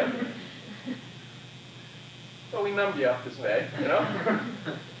 You all right? Well, we numbed you up this day, you know?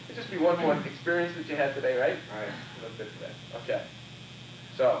 It'd just be one more experience that you had today, right? All right. That's it today. Okay.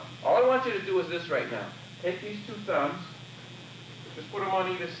 So, all I want you to do is this right now. Take these two thumbs, just put them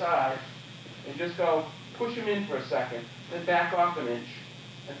on either side, and just go push them in for a second, then back off an inch,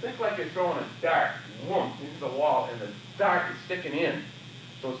 and think like you're throwing a dart, whoom, into the wall, and the dart is sticking in.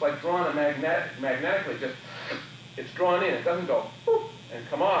 So it's like drawing a magnetically, just, it's drawn in. It doesn't go, boop, and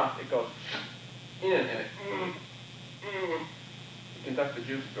come off. It goes in, and it, you conduct the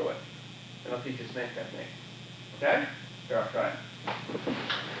juice through it. And I'll teach you snake technique. Okay? Here, I'll try it.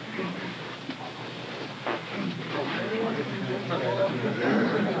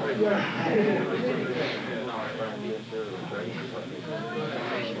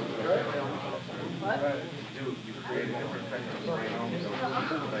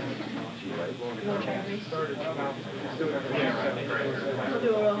 We'll do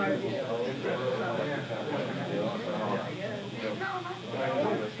a real hard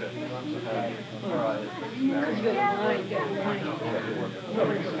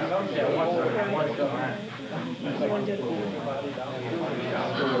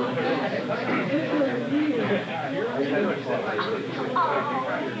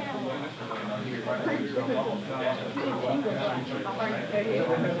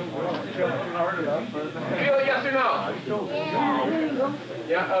Feel it, yes or no?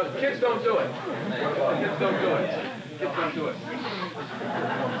 Yeah, kids don't do it. Kids don't do it. Kids don't do it.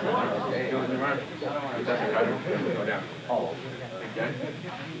 Go down. Okay.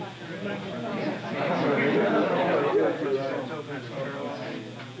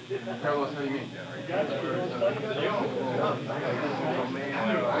 Carlos, how do you mean?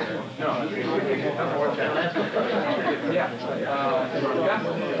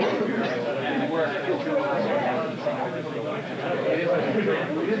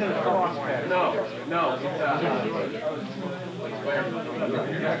 No,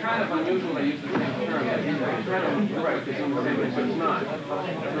 it's kind of unusual they use the same term. You're right, it's not.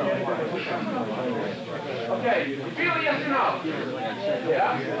 Okay, you feel it, yes or no?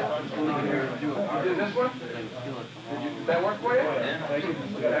 Yeah? You did this one? Did that work for you?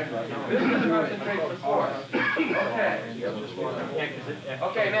 This is concentrate the force. Okay.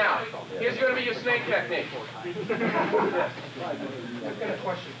 Okay, now, here's going to be your snake technique. I've got a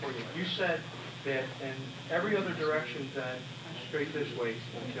question for you. You said that in every other direction than straight this way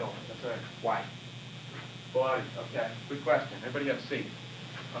will kill. That's right. Why? Body. Okay, good question. Everybody have a seat.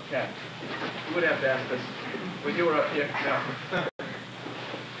 Okay. You would have to ask this. When you were up here. Now.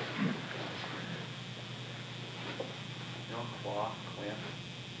 Claw, clamp.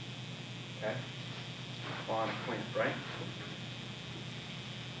 Okay? Claw and clamp, right?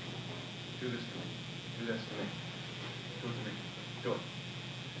 Do this to me. Do this to me. Do it to me. Do it.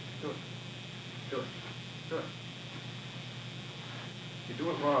 Do it. Do it. Do it. If you do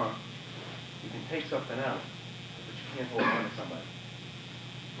it wrong, you can take something out, but you can't hold on to somebody.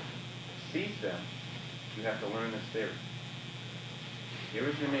 To seize them, you have to learn this theory. Here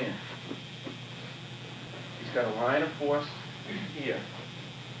is your man. He's got a line of force here.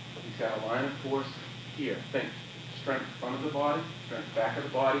 He's got a line of force here. Think. Strength front of the body, strength back of the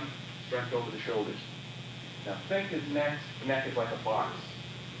body, strength over the shoulders. Now think his neck is like a box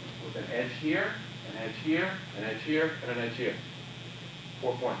with an edge here, an edge here, an edge here, and an edge here.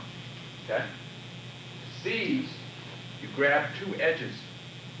 4 points. Okay? To seize, you grab two edges.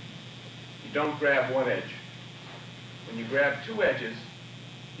 You don't grab one edge. When you grab two edges,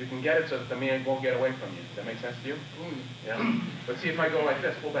 you can get it so that the man won't get away from you. Does that make sense to you? Yeah? But see if I go like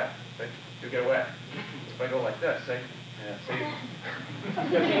this, pull back. See? You get away. If I go like this, see? Yeah, see?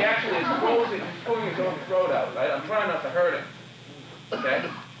 Because he actually is pulling his own throat out. Right? I'm trying not to hurt him. Okay?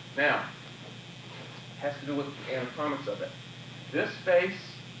 Now, it has to do with the anatomics of it. This face,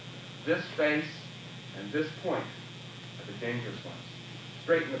 and this point are the dangerous ones.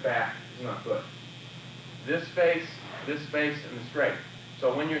 Straight in the back is not good. This face, and the straight.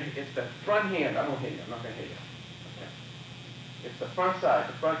 So when it's the front hand, I won't hit you, I'm not going to hit you. Okay. It's the front side,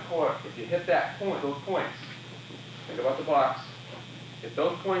 the front core. If you hit that point, those points, think about the box. If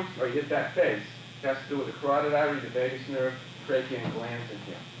those points, or you hit that face, it has to do with the carotid artery, the vagus nerve, trachea, and glands in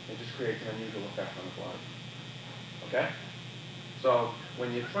here. It just creates an unusual effect on the body. Okay? So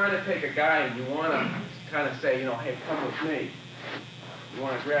when you're trying to take a guy and you want to kind of say, you know, hey, come with me, you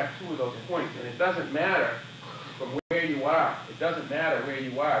want to grab two of those points, and it doesn't matter from where you are. It doesn't matter where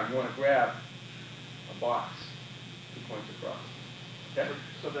you are. You want to grab a box, 2 points across. Okay?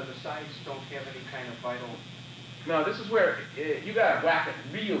 So that the sides don't have any kind of vital... No, this is where you got to whack it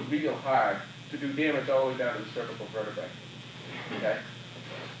real hard to do damage all the way down to the cervical vertebrae. Okay?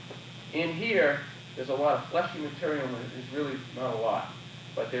 In here, there's a lot of fleshy material, and there's really not a lot.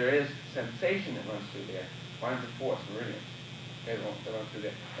 But there is sensation that runs through there. Lines of force, meridians. Okay, they won't do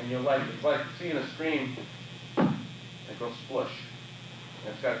that. And you're like, it's like seeing a stream that goes splush.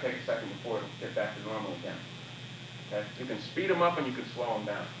 And it's got to take a second before it get back to normal again. Okay? You can speed them up and you can slow them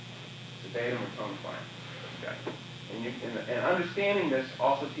down. Sedate them or tonify them. Okay? And understanding this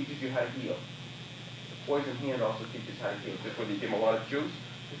also teaches you how to heal. The poison hand also teaches how to heal. Just whether you give them a lot of juice,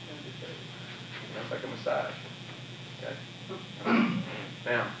 it's like a massage. Okay?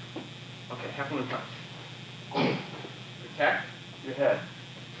 Now, okay, half moon punch. Protect your head.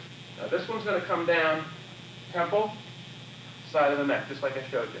 Now this one's going to come down temple, side of the neck, just like I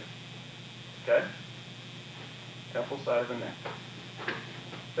showed you. Okay? Temple, side of the neck.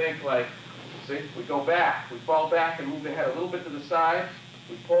 Think like, see, we go back, we fall back and move the head a little bit to the side,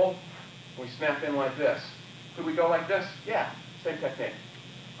 we pull, we snap in like this. Could we go like this? Yeah, same technique.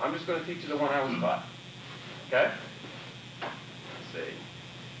 I'm just going to teach you the one I was taught. Okay? Let's see.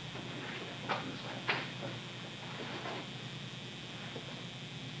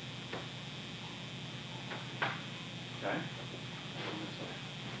 Okay?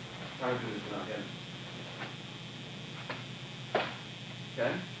 Try to do this now again.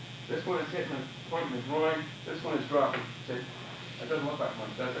 Okay? This one is hitting the point in the groin. This one is dropping. See? That doesn't look like one,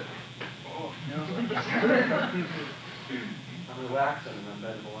 does it? Oh. No. I'm relaxing and I'm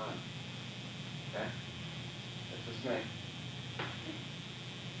bending the line. Okay? It's a snake.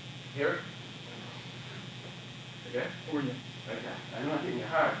 Hear it? Okay? Okay. I'm not hitting you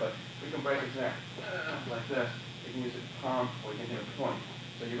hard, but we can break his neck like this. You can use it palm or you can hit a point.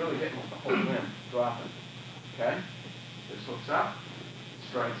 So you're really hitting with the whole limb, dropping. Okay? This hooks up,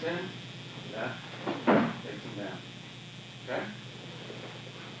 strikes in, that takes him down. Okay?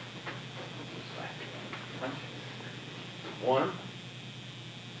 Punch. 1,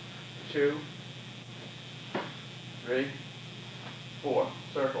 2, 3, 4.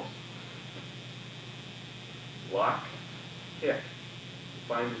 Circles. Lock, kick.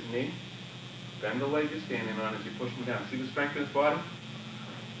 Find his knee. Bend the leg you're standing on as you push him down. See the strength in his body?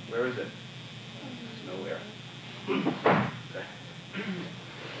 Where is it? It's nowhere. Okay.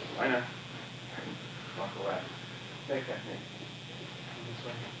 Why not? Walk away. Take that knee. This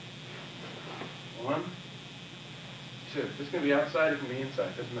way. 1, 2. This can be outside, it can be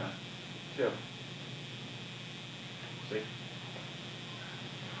inside. Doesn't matter. 2. See?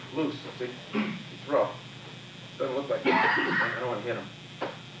 Loose. See? You throw. Doesn't look like it. I don't want to hit him.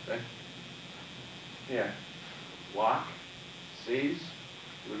 Okay? Here. Lock. Seize.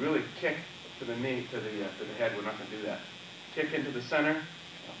 We really kick to the knee, to the head. We're not going to do that. Kick into the center.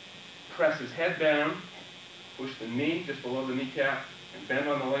 Press his head down. Push the knee just below the kneecap. And bend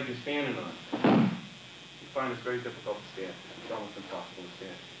on the leg you're standing on. You find it's very difficult to stand. It's almost impossible to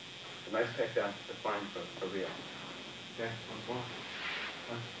stand. It's a nice takedown to find for real. Okay? Once more.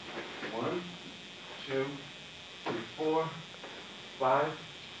 1, 2, 3, 4, 5,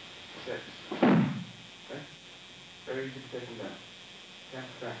 6. Okay? Very easy to take them down. Okay?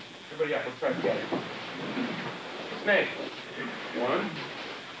 Okay. Everybody up. Let's try together. Snake. 1.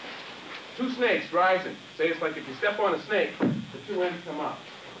 2 snakes rising. Say it's like if you step on a snake, the 2 ends come up.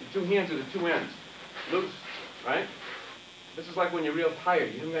 Your 2 hands are the 2 ends. Loose. Right? This is like when you're real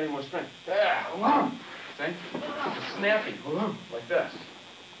tired. You haven't got any more strength. See? It's snappy. Like this.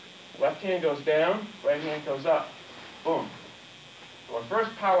 Left hand goes down, right hand goes up. Boom. So our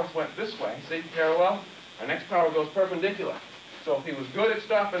first power went this way, see, parallel. Our next power goes perpendicular. So if he was good at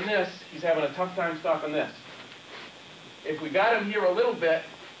stopping this, he's having a tough time stopping this. If we got him here a little bit,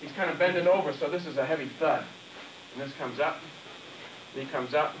 he's kind of bending over, so this is a heavy thud. And this comes up, knee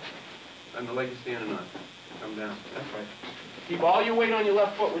comes up, and the leg is standing on. Come down. That's right. Keep all your weight on your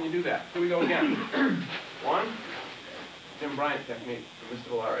left foot when you do that. Here we go again. 1. Jim Bryant technique from Mr.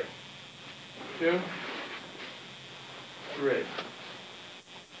 Valari. 2, 3,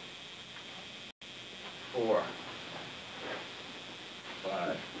 4,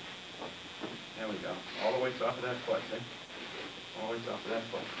 5. There we go. All the weight's off of that foot, see? All the weight's off of that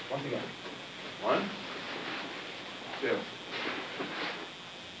foot. Once again. 1, 2,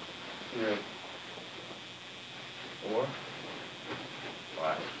 3, 4,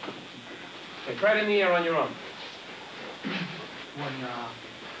 5. Okay, try it in the air on your own. When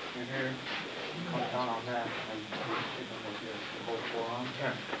you're here, come down on that and hit them with your whole forearm.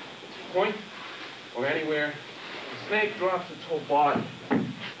 Yeah. Point or anywhere. The snake drops its whole body.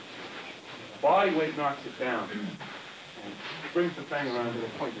 Body weight knocks it down. And brings the thing around to the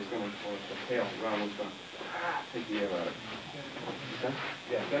point that's going to, or the tail around what's going to take the air out of it. Okay?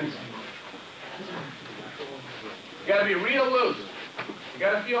 Yeah, then you got to be real loose. You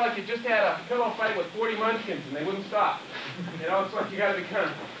got to feel like you just had a pillow fight with 40 munchkins and they wouldn't stop. You know, it's like you got to be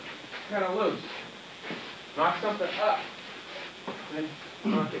kind of loose. Knock something up. Then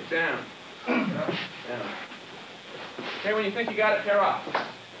knock it down. Down. Okay, when you think you got it, tear off.